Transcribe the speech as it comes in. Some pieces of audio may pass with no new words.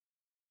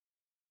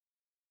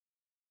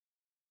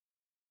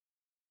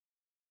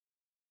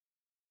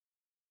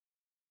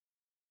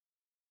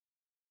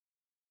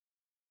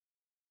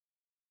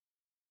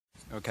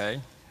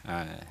Okay.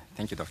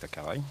 Thank you, Dr.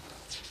 Kelly.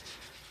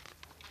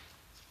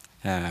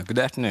 Good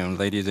afternoon,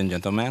 ladies and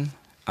gentlemen.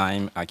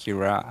 I'm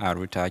Akira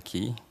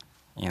Arutaki,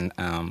 and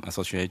I'm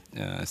Associate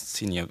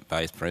Senior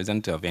Vice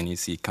President of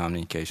NEC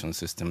Communication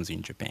Systems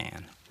in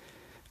Japan.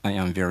 I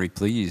am very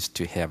pleased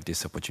to have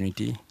this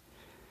opportunity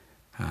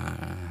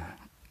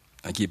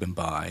given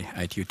by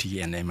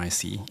ITUT and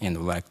MIC, and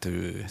would like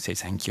to say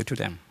thank you to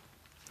them.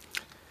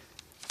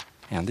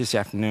 And this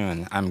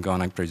afternoon, I'm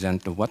going to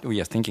present what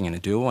we are thinking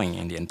and doing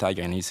in the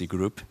entire NEC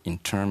group in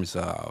terms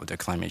of the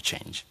climate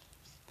change.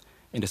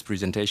 In this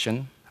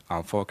presentation,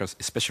 I'll focus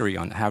especially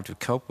on how to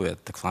cope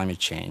with the climate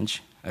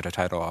change at the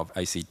title of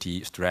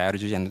ICT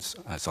Strategy and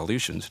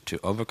Solutions to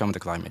Overcome the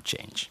Climate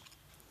Change.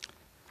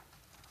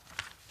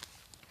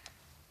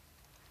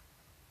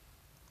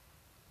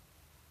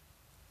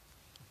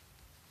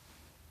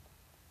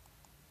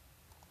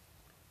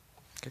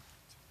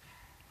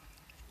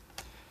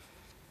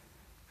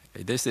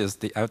 This is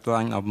the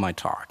outline of my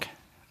talk.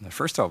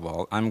 First of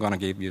all, I'm going to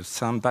give you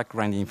some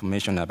background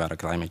information about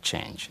climate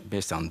change.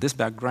 Based on this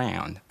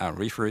background, I'll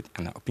refer to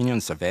an opinion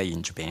survey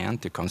in Japan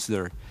to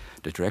consider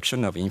the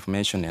direction of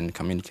information and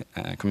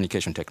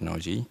communication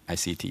technology,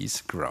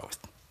 ICTs, growth.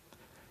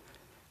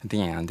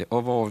 Then, the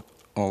overall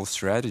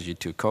strategy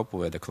to cope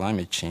with the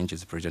climate change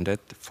is presented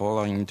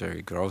following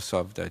the growth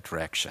of the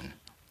direction.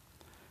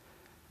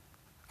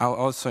 I'll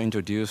also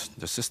introduce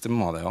the system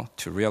model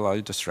to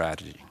realize the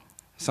strategy.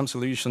 Some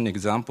solution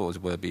examples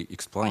will be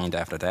explained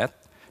after that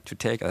to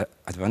take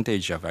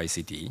advantage of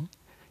ICT.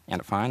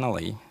 And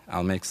finally,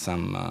 I'll make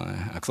some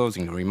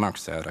closing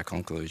remarks at a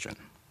conclusion.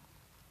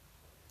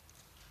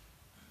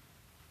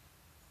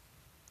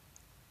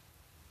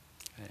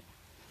 Okay.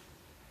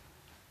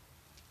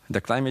 The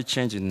climate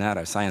change is not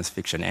a science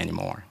fiction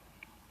anymore.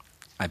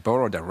 I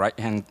borrowed the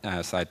right-hand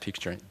side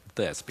picture,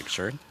 this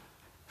picture,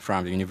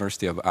 from the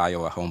University of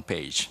Iowa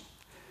homepage.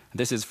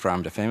 This is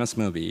from the famous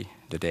movie,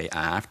 The Day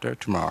After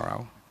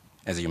Tomorrow,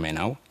 as you may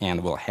know,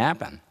 and will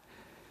happen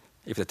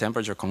if the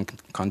temperature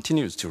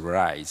continues to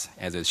rise,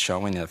 as is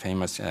shown in the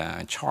famous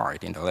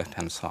chart in the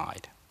left-hand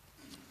side.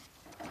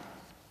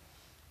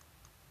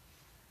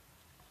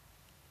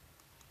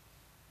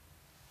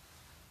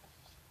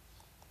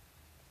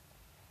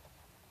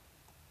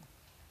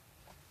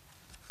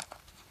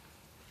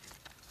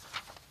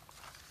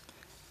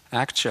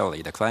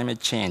 Actually, the climate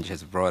change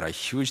has brought a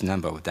huge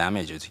number of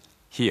damages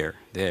here,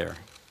 there,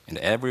 and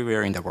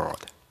everywhere in the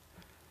world.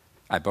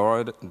 I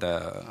borrowed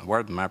the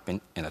world map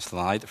in a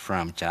slide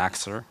from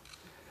JAXA,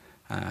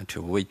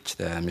 to which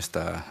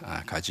Mr.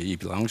 Kaji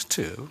belongs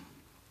to.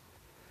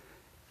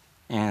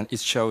 And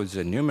it shows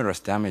numerous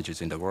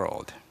damages in the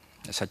world,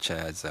 such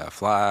as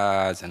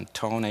floods and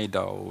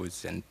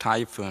tornadoes and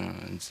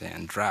typhoons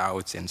and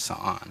droughts and so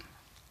on.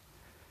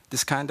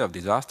 This kind of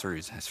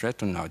disasters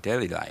threaten our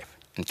daily life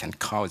and can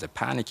cause a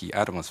panicky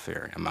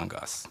atmosphere among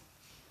us.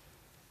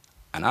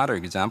 Another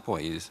example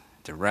is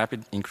the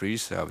rapid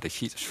increase of the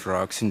heat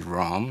stroke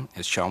syndrome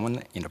as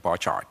shown in the bar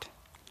chart.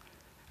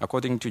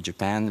 According to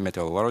Japan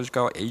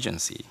Meteorological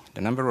Agency,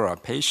 the number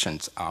of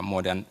patients are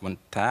more than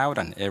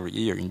 1,000 every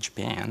year in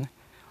Japan,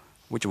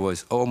 which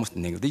was almost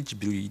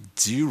negligibly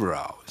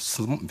zero,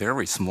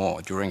 very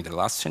small during the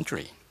last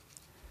century.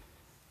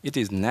 It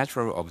is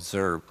natural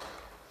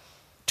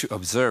to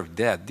observe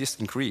that this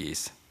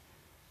increase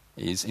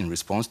is in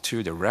response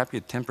to the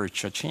rapid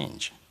temperature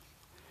change.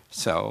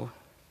 So,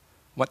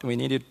 what we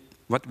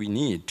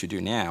need to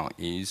do now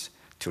is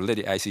to let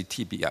the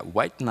ICT be a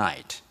white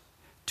knight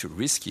to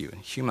rescue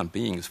human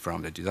beings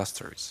from the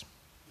disasters.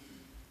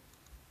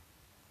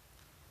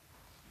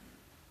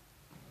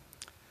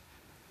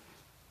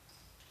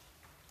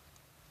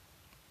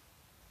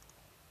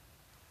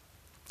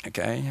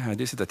 Okay,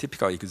 this is a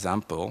typical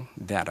example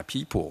that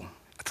people,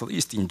 at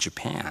least in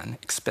Japan,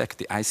 expect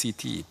the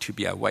ICT to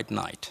be a white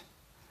knight.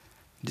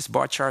 This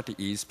bar chart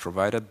is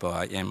provided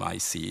by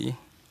MIC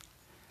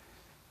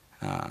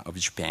of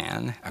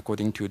Japan,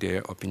 according to their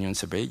opinion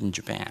survey in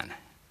Japan.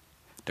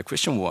 The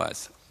question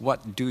was,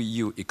 what do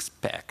you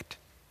expect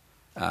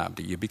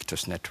the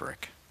ubiquitous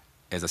network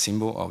as a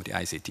symbol of the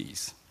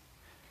ICTs?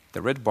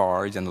 The red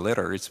bars and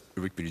letters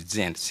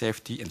represent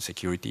safety and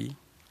security,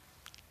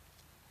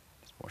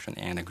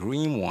 and the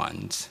green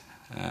ones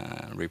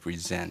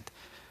represent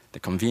the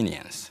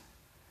convenience.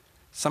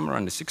 Some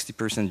around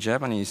 60%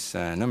 Japanese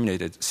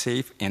nominated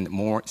safe and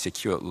more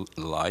secure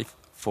life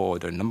for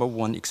the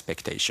 #1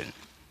 expectation.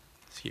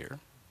 Here.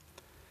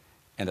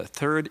 And the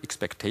third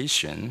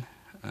expectation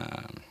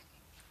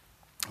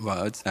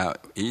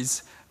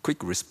is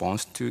quick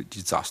response to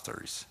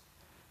disasters.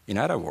 In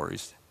other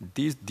words,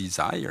 these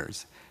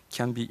desires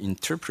can be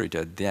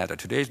interpreted that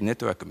today's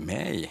network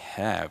may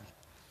have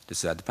the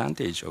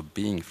disadvantage of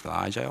being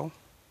fragile,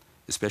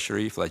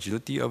 especially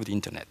fragility of the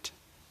internet.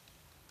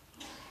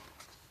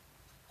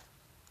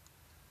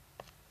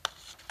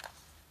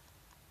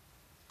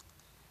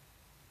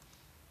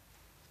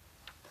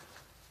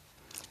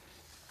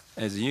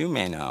 As you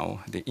may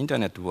know, the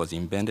internet was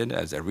invented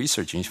as a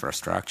research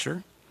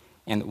infrastructure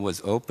and was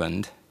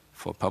opened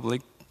for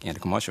public and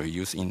commercial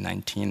use in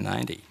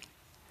 1990.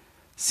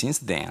 Since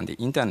then, the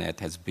internet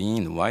has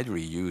been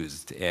widely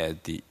used as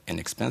an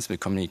expensive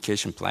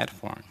communication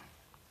platform.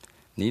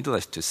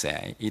 Needless to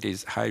say, it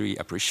is highly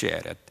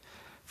appreciated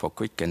for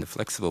quick and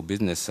flexible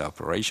business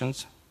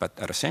operations, but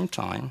at the same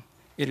time,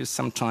 it is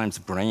sometimes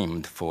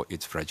blamed for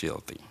its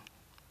fragility.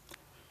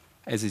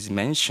 As is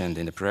mentioned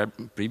in the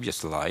previous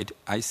slide,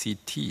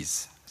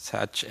 ICTs,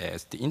 such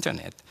as the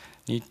internet,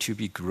 need to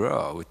be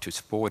grown to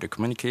support the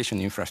communication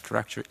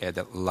infrastructure as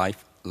a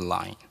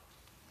lifeline.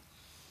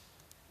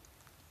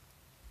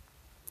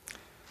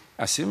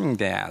 Assuming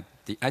that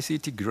the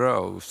ICT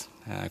growth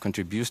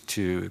contributes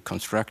to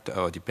construct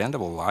a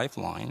dependable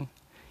lifeline,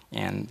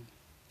 and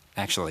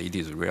actually it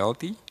is a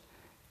reality,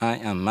 I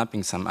am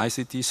mapping some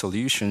ICT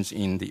solutions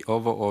in the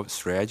overall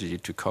strategy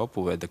to cope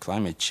with the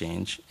climate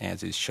change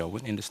as is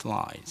shown in the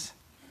slides.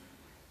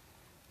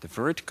 The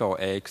vertical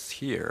X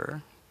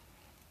here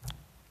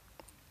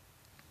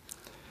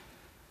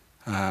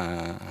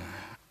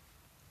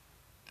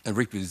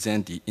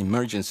represent the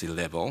emergency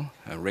level,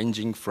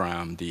 ranging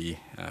from the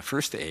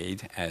first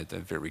aid at a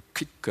very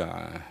quick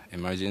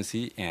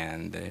emergency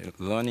and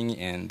learning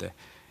and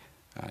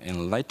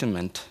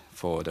enlightenment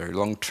for the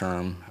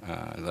long-term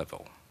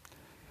level.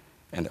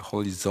 And the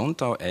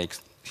horizontal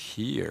X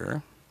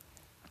here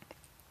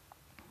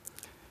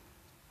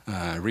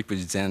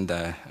represent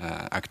the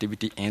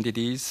activity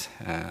entities,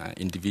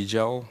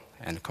 individual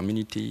and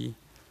community,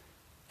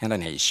 and a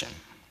nation.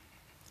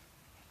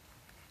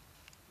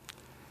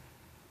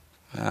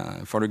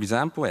 For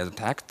example, as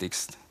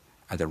tactics,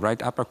 at the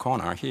right upper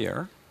corner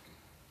here,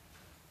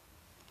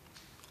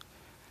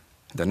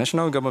 the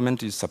national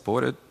government is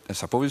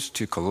supposed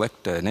to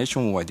collect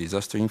nationwide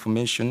disaster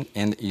information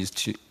and is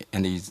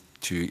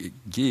to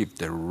give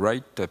the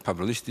right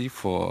publicity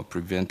for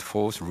prevent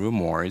false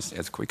rumors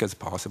as quick as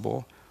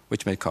possible,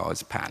 which may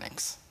cause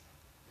panics.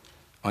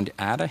 On the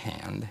other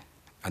hand,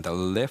 at the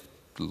left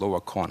lower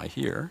corner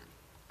here,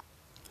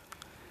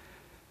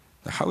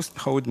 the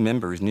household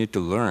members need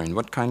to learn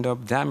what kind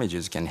of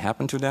damages can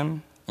happen to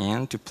them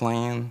and to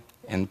plan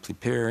and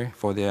prepare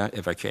for their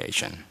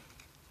evacuation.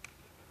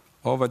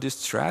 Over this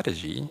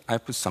strategy, I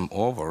put some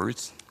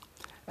overs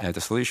as the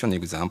solution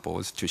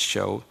examples to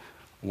show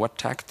what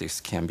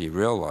tactics can be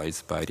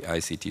realized by the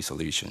ICT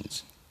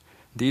solutions.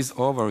 These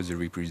overs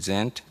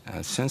represent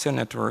sensor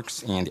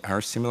networks and the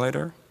Earth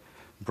simulator,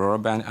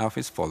 broadband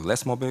office for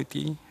less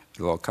mobility,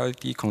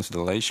 locality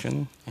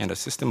consideration, and a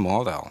system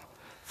model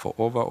for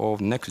overall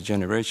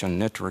next-generation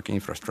network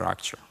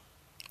infrastructure.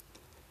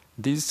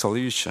 These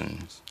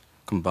solutions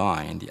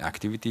combine the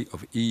activity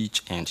of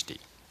each entity.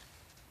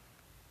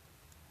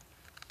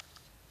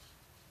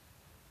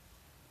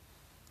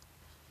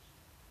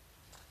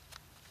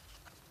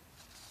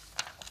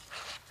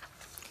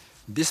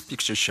 This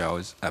picture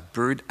shows a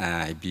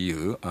bird's-eye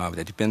view of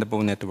the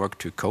dependable network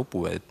to cope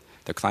with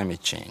the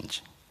climate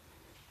change.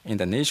 In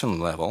the nation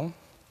level,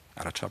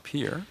 at the top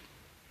here,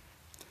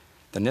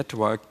 the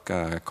network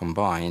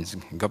combines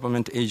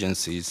government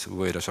agencies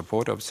with the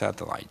support of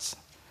satellites.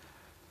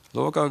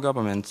 Local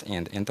governments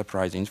and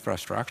enterprise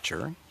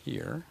infrastructure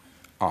here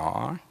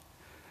are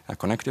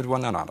connected to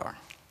one another.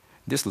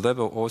 This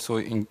level also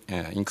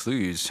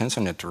includes sensor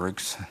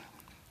networks,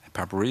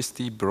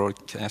 publicity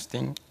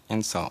broadcasting,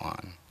 and so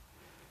on.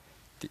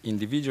 The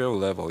individual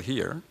level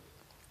here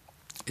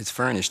is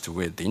furnished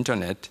with the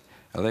internet,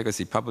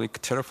 legacy public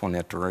telephone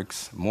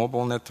networks,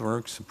 mobile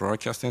networks,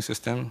 broadcasting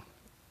system,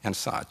 and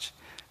such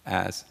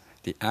as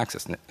the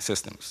access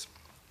systems.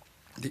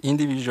 The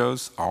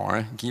individuals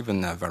are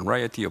given a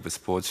variety of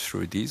supports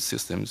through these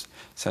systems,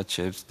 such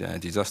as the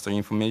disaster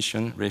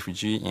information,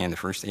 refugee and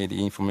first aid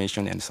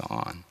information, and so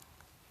on.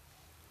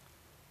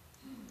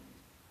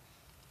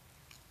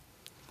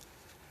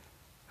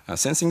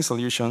 Sensing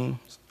solutions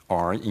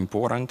are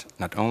important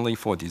not only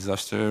for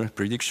disaster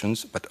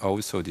predictions, but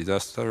also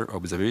disaster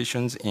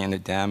observations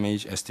and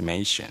damage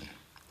estimation,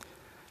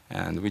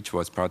 and which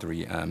was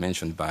partly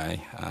mentioned by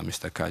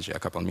Mr. Kaji a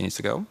couple of minutes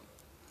ago.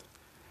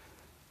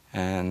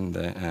 And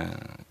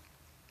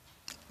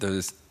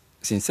the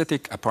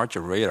synthetic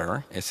aperture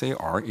radar,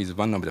 SAR, is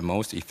one of the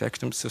most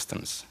effective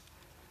systems.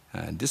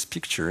 These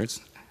pictures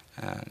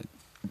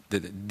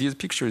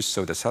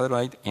show the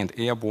satellite and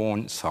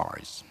airborne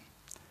SARs.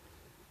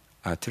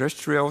 A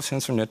terrestrial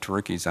sensor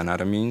network is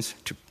another means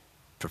to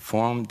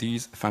perform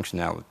these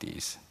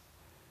functionalities.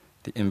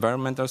 The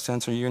environmental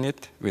sensor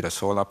unit with a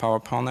solar power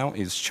panel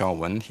is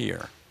shown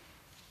here.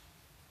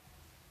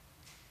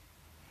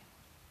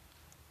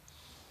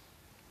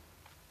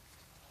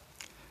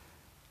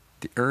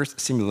 The Earth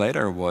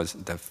simulator was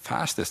the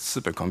fastest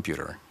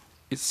supercomputer.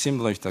 It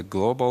simulates the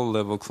global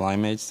level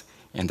climates,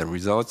 and the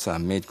results are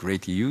made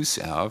great use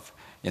of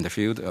in the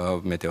field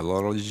of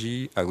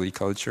meteorology,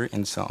 agriculture,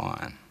 and so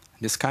on.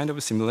 This kind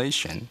of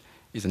simulation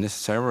is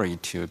necessary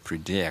to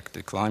predict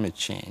the climate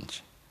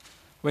change.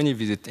 When you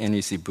visit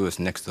NEC booth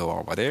next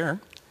door over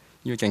there,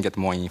 you can get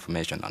more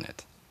information on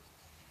it.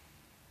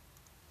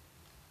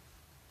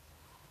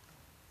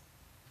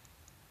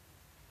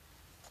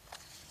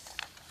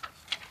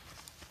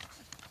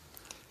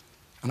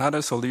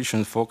 Another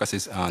solution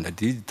focuses on the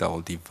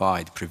digital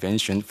divide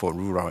prevention for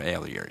rural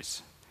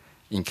areas.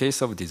 In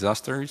case of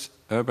disasters,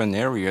 urban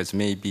areas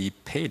may be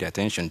paid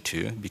attention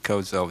to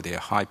because of their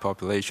high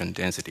population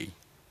density.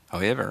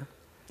 However,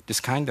 this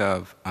kind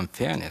of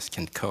unfairness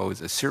can cause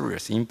a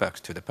serious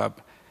impact to the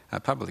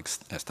public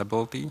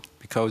stability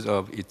because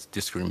of its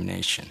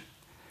discrimination.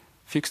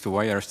 Fixed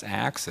wireless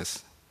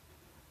access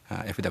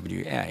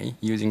FWA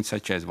using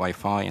such as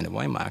Wi-Fi and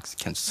WiMAX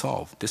can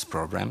solve this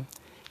problem,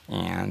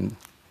 and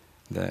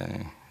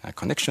the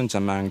connections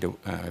among the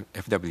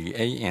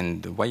FWA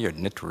and the wired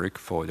network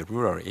for the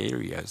rural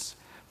areas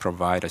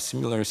provide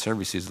similar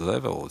services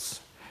levels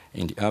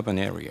in the urban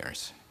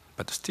areas.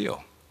 But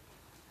still,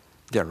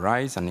 there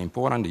arises an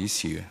important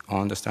issue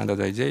on the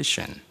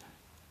standardization.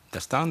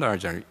 The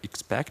standards are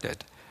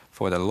expected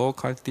for the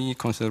locality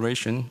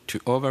consideration to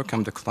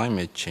overcome the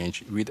climate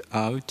change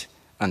without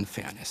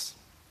unfairness.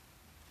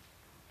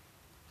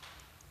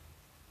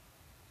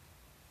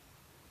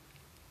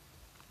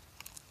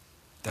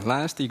 The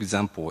last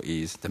example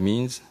is the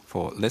means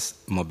for less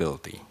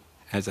mobility.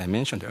 As I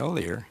mentioned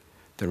earlier,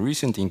 the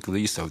recent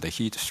increase of the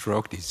heat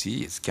stroke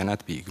disease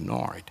cannot be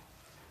ignored.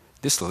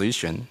 This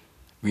solution,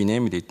 we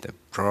named it the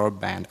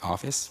Broadband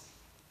office,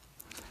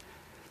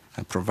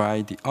 and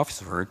provide the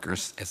office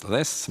workers as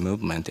less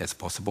movement as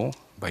possible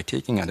by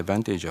taking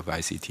advantage of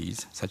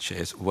ICTs such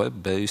as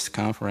web-based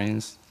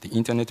conference, the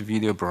internet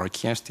video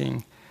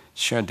broadcasting,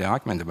 shared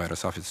document by a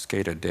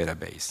sophisticated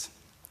database.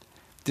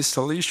 This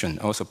solution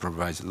also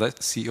provides less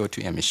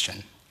CO2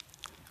 emission.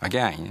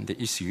 Again,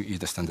 the issue is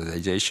the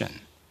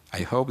standardization.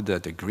 I hope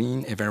that the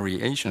green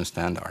variation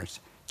standards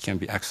can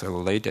be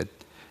accelerated,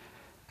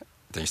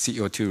 the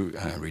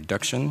CO2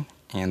 reduction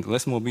and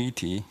less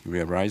mobility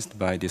realized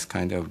by this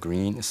kind of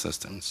green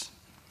systems.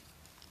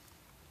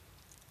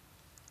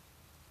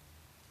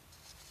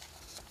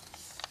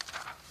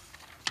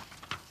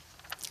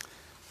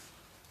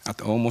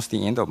 At almost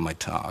the end of my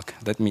talk,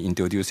 let me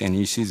introduce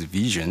NEC's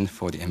vision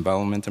for the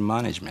environmental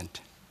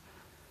management.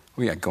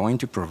 We are going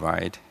to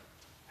prevent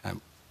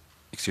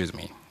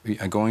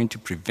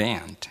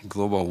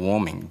global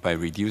warming by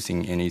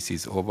reducing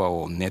NEC's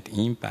overall net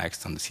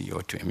impacts on the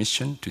CO2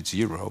 emission to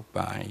zero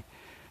by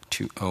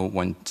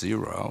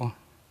 2010.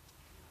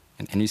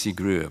 And NEC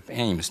Group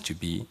aims to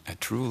be a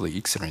truly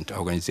excellent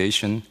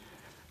organization,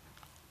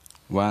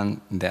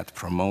 one that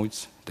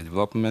promotes the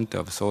development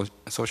of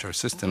social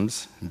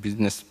systems,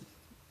 business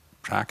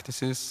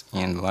practices,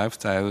 and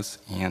lifestyles,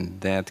 and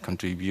that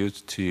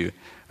contributes to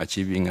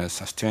achieving a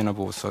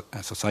sustainable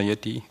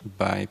society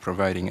by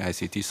providing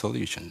ICT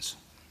solutions.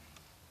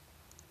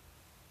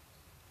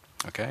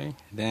 Okay,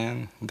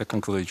 then the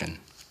conclusion.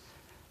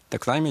 The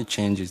climate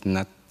change is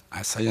not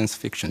a science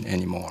fiction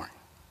anymore.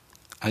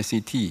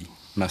 ICT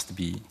must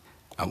be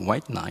a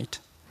white knight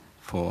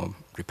for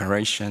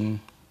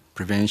preparation,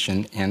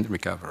 prevention, and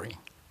recovery.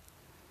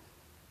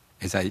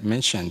 As I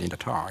mentioned in the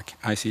talk,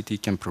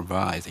 ICT can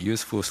provide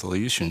useful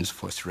solutions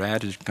for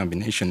strategic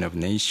combination of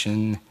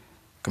nation,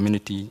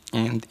 community,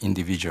 and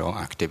individual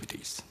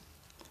activities.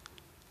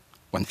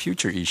 One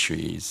future issue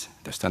is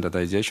the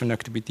standardization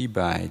activity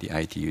by the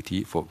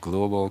ITUT for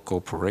global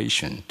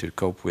cooperation to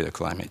cope with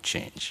climate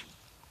change.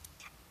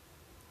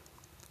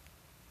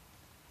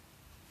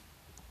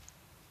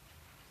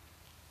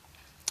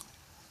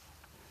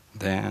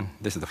 Then,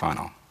 this is the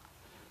final.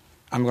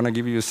 I'm going to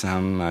give you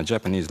some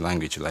Japanese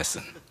language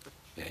lesson.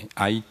 Okay.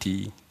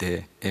 IT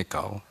de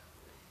Eco,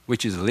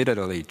 which is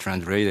literally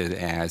translated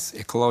as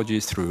ecology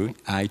through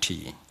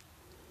IT.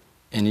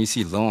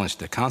 NEC launched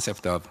the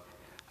concept of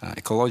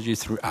ecology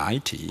through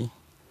IT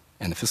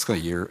in the fiscal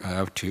year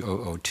of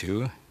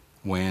 2002,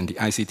 when the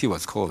ICT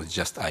was called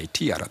just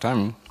IT at a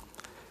time.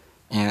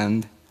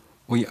 And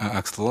we are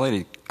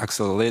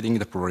accelerating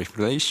the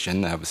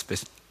proliferation of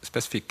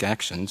specific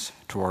actions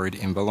toward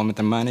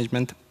environmental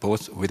management,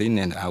 both within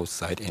and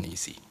outside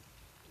NEC.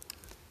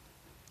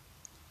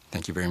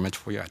 Thank you very much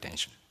for your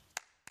attention.